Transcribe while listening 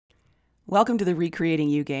Welcome to the Recreating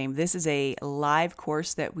You game. This is a live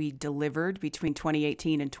course that we delivered between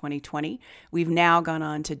 2018 and 2020. We've now gone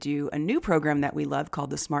on to do a new program that we love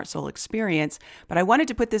called the Smart Soul Experience, but I wanted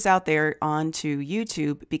to put this out there onto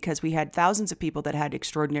YouTube because we had thousands of people that had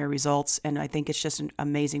extraordinary results, and I think it's just an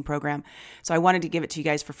amazing program. So I wanted to give it to you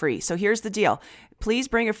guys for free. So here's the deal. Please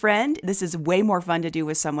bring a friend. This is way more fun to do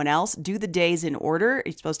with someone else. Do the days in order.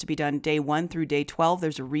 It's supposed to be done day 1 through day 12.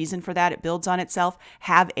 There's a reason for that. It builds on itself.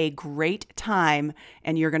 Have a great time,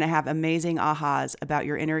 and you're going to have amazing ahas about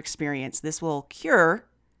your inner experience. This will cure,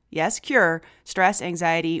 yes, cure stress,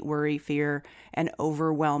 anxiety, worry, fear, and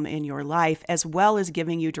overwhelm in your life, as well as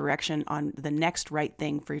giving you direction on the next right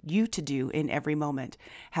thing for you to do in every moment.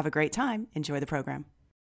 Have a great time. Enjoy the program.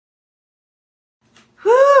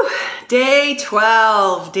 Whew, day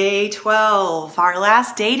 12, our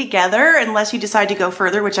last day together, unless you decide to go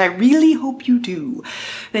further, which I really hope you do.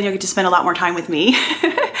 Then you'll get to spend a lot more time with me.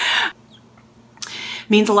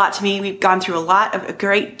 Means a lot to me. We've gone through a lot of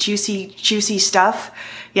great, juicy stuff.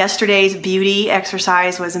 Yesterday's beauty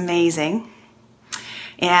exercise was amazing.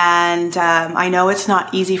 And I know it's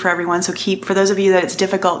not easy for everyone, so for those of you that it's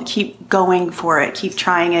difficult, keep going for it. Keep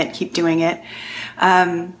trying it, keep doing it.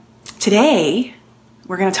 Today,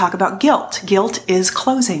 we're going to talk about guilt. Guilt is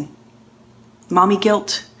closing. Mommy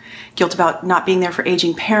guilt, guilt about not being there for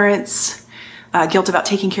aging parents, guilt about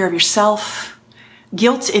taking care of yourself.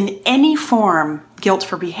 Guilt in any form, guilt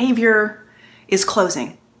for behavior, is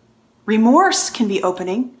closing. Remorse can be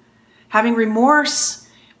opening. Having remorse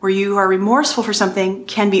where you are remorseful for something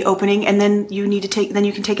can be opening, and then you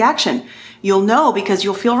can take action. You'll know because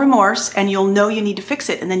you'll feel remorse and you'll know you need to fix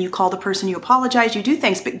it, and then you call the person, you apologize, you do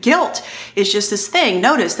things. But guilt is just this thing,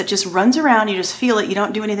 notice, that just runs around, you just feel it, you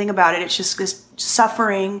don't do anything about it. It's just this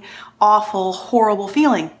suffering, awful, horrible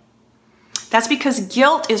feeling. That's because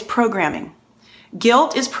guilt is programming.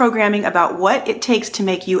 Guilt is programming about what it takes to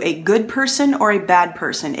make you a good person or a bad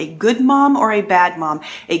person, a good mom or a bad mom,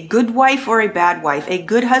 a good wife or a bad wife, a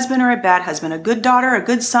good husband or a bad husband, a good daughter, a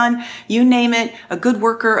good son, you name it, a good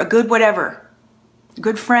worker, a good whatever, a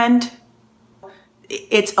good friend.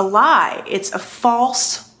 It's a lie. It's a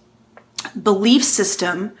false belief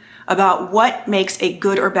system about what makes a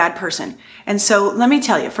good or bad person. And so let me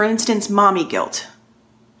tell you, for instance, mommy guilt.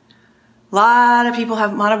 A lot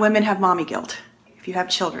of women have mommy guilt. If you have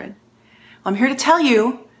children. Well, I'm here to tell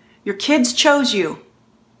you, your kids chose you.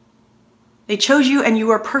 They chose you, and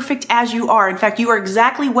you are perfect as you are. In fact, you are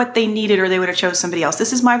exactly what they needed, or they would have chose somebody else.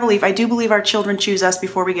 This is my belief. I do believe our children choose us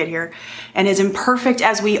before we get here. And as imperfect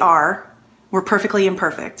as we are, we're perfectly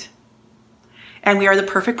imperfect. And we are the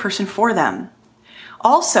perfect person for them.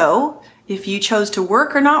 Also, if you chose to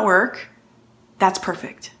work or not work, that's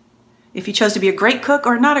perfect. If you chose to be a great cook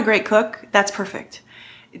or not a great cook, that's perfect.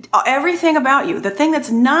 Everything about you, the thing that's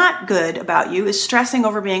not good about you is stressing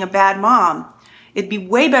over being a bad mom. It'd be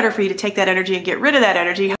way better for you to take that energy and get rid of that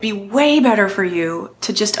energy. It'd be way better for you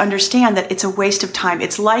to just understand that it's a waste of time.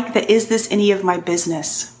 It's like the is this any of my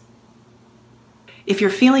business? If you're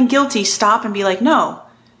feeling guilty, stop and be like, no.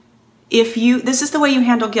 This is the way you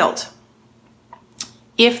handle guilt.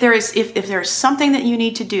 If there is something that you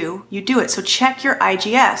need to do, you do it. So check your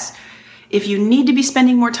IGS. If you need to be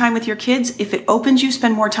spending more time with your kids, if it opens you,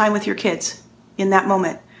 spend more time with your kids in that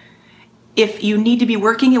moment. If you need to be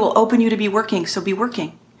working, it will open you to be working, so be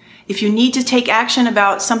working. If you need to take action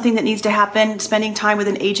about something that needs to happen, spending time with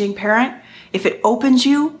an aging parent, if it opens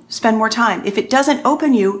you, spend more time. If it doesn't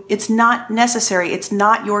open you, it's not necessary. It's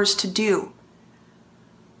not yours to do.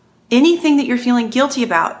 Anything that you're feeling guilty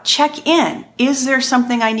about, check in. Is there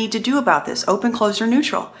something I need to do about this? Open, closed, or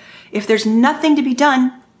neutral. If there's nothing to be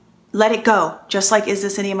done, let it go. Just like, is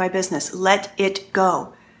this any of my business? Let it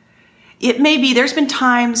go. It may be, there's been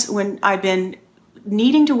times when I've been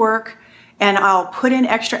needing to work and I'll put in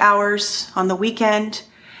extra hours on the weekend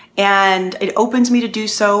and it opens me to do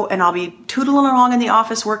so, and I'll be tootling along in the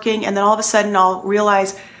office working, and then all of a sudden I'll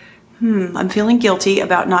realize, I'm feeling guilty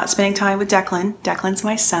about not spending time with Declan. Declan's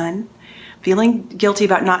my son. Feeling guilty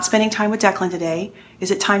about not spending time with Declan today.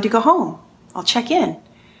 Is it time to go home? I'll check in.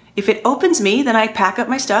 If it opens me, then I pack up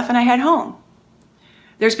my stuff and I head home.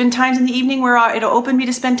 There's been times in the evening where it'll open me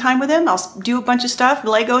to spend time with him. I'll do a bunch of stuff,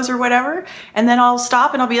 Legos or whatever, and then I'll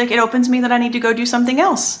stop and I'll be like, it opens me that I need to go do something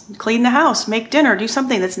else. Clean the house, make dinner, do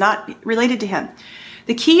something that's not related to him.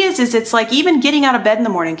 The key is it's like even getting out of bed in the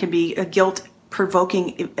morning can be a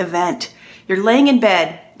guilt-provoking event. You're laying in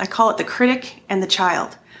bed. I call it the critic and the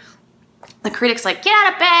child. The critic's like, get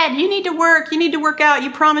out of bed, you need to work out, you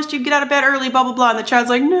promised you'd get out of bed early, blah, blah, blah. And the child's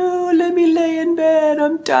like, no, let me lay in bed,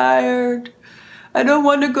 I'm tired. I don't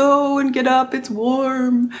want to go and get up, it's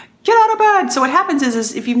warm. Get out of bed. So what happens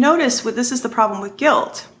is if you notice, this is the problem with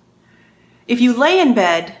guilt. If you lay in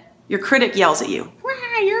bed, your critic yells at you.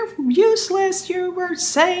 You're useless. You were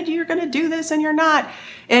said you're going to do this and you're not.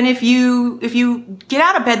 And if you get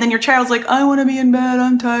out of bed, then your child's like, I want to be in bed.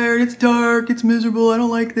 I'm tired. It's dark. It's miserable. I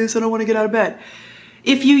don't like this. I don't want to get out of bed.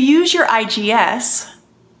 If you use your IGS,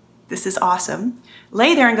 this is awesome.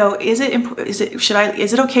 Lay there and go, is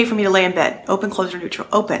it okay for me to lay in bed? Open, close, or neutral?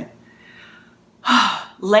 Open.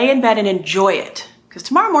 Lay in bed and enjoy it. Because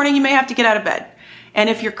tomorrow morning you may have to get out of bed. And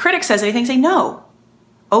if your critic says anything, say no.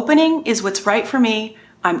 Opening is what's right for me.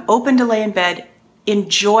 I'm open to lay in bed.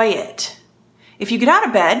 Enjoy it. If you get out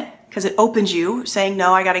of bed, because it opens you, saying,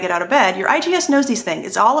 no, I got to get out of bed, your IGS knows these things.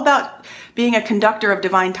 It's all about being a conductor of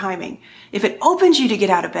divine timing. If it opens you to get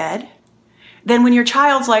out of bed, then when your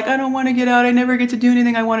child's like, I don't want to get out, I never get to do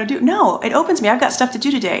anything I want to do. No, it opens me. I've got stuff to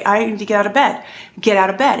do today. I need to get out of bed. Get out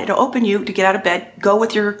of bed. It'll open you to get out of bed. Go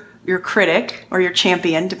with your critic or your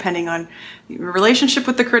champion, depending on your relationship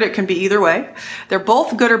with the critic can be either way. They're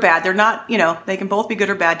both good or bad. They're not, they can both be good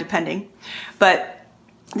or bad depending. But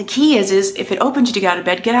the key is if it opens you to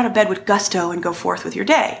get out of bed with gusto and go forth with your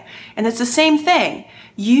day. And it's the same thing.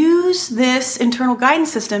 Use this internal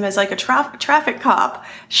guidance system as like a traffic cop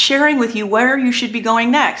sharing with you where you should be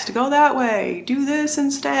going next. Go that way, do this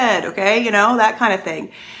instead, okay? That kind of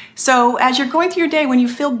thing. So as you're going through your day, when you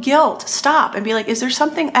feel guilt, stop and be like, is there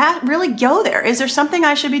something, really go there. Is there something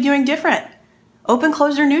I should be doing different? Open,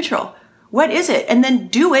 closed, or neutral? What is it? And then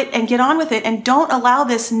do it and get on with it. And don't allow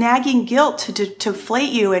this nagging guilt to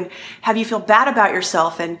deflate you and have you feel bad about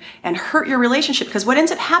yourself and hurt your relationship. Because what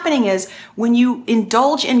ends up happening is when you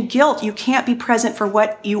indulge in guilt, you can't be present for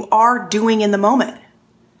what you are doing in the moment.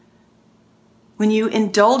 When you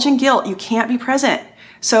indulge in guilt, you can't be present.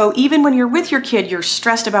 So even when you're with your kid, you're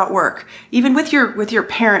stressed about work. Even with your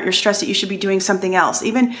parent, you're stressed that you should be doing something else.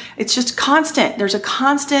 Even it's just constant. There's a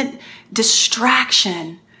constant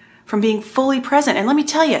distraction from being fully present. And let me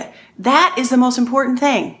tell you, that is the most important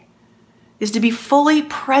thing, is to be fully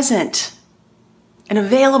present and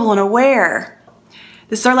available and aware.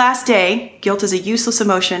 This is our last day. Guilt is a useless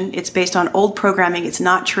emotion. It's based on old programming. It's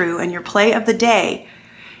not true. And your play of the day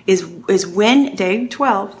is when, day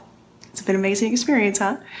 12, it's been an amazing experience,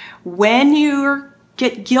 huh? When you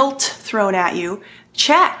get guilt thrown at you,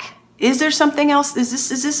 check. Is there something else?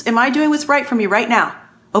 Am I doing what's right for me right now?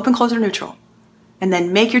 Open, close, or neutral? And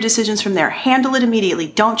then make your decisions from there. Handle it immediately.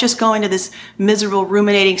 Don't just go into this miserable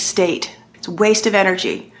ruminating state. It's a waste of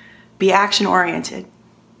energy. Be action-oriented.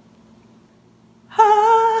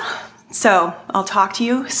 So I'll talk to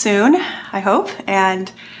you soon, I hope,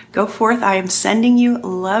 and go forth. I am sending you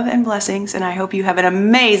love and blessings, and I hope you have an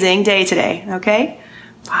amazing day today, okay?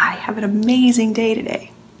 Bye. Have an amazing day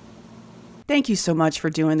today. Thank you so much for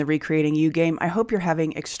doing the Recreating You game. I hope you're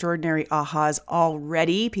having extraordinary ahas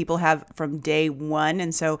already. People have from day one.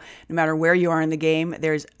 And so no matter where you are in the game,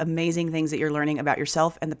 there's amazing things that you're learning about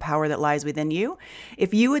yourself and the power that lies within you.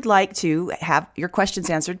 If you would like to have your questions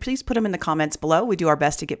answered, please put them in the comments below. We do our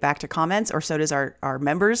best to get back to comments, or so does our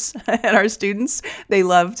members and our students. They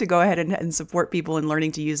love to go ahead and support people in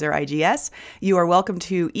learning to use their IGS. You are welcome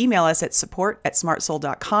to email us at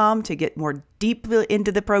support@smartsoul.com to get more deep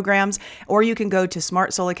into the programs, or you can go to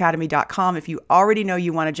smartsoulacademy.com if you already know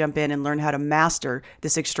you want to jump in and learn how to master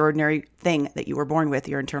this extraordinary thing that you were born with,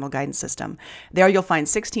 your internal guidance system. There you'll find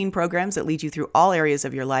 16 programs that lead you through all areas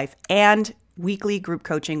of your life and weekly group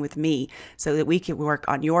coaching with me so that we can work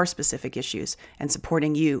on your specific issues and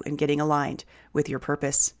supporting you and getting aligned with your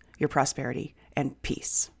purpose, your prosperity, and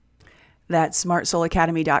peace. That's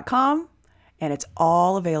smartsoulacademy.com, and it's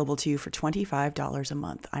all available to you for $25 a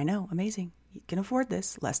month. I know, amazing. You can afford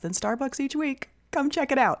this, less than Starbucks each week. Come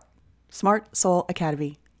check it out.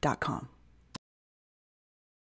 smartsoulacademy.com.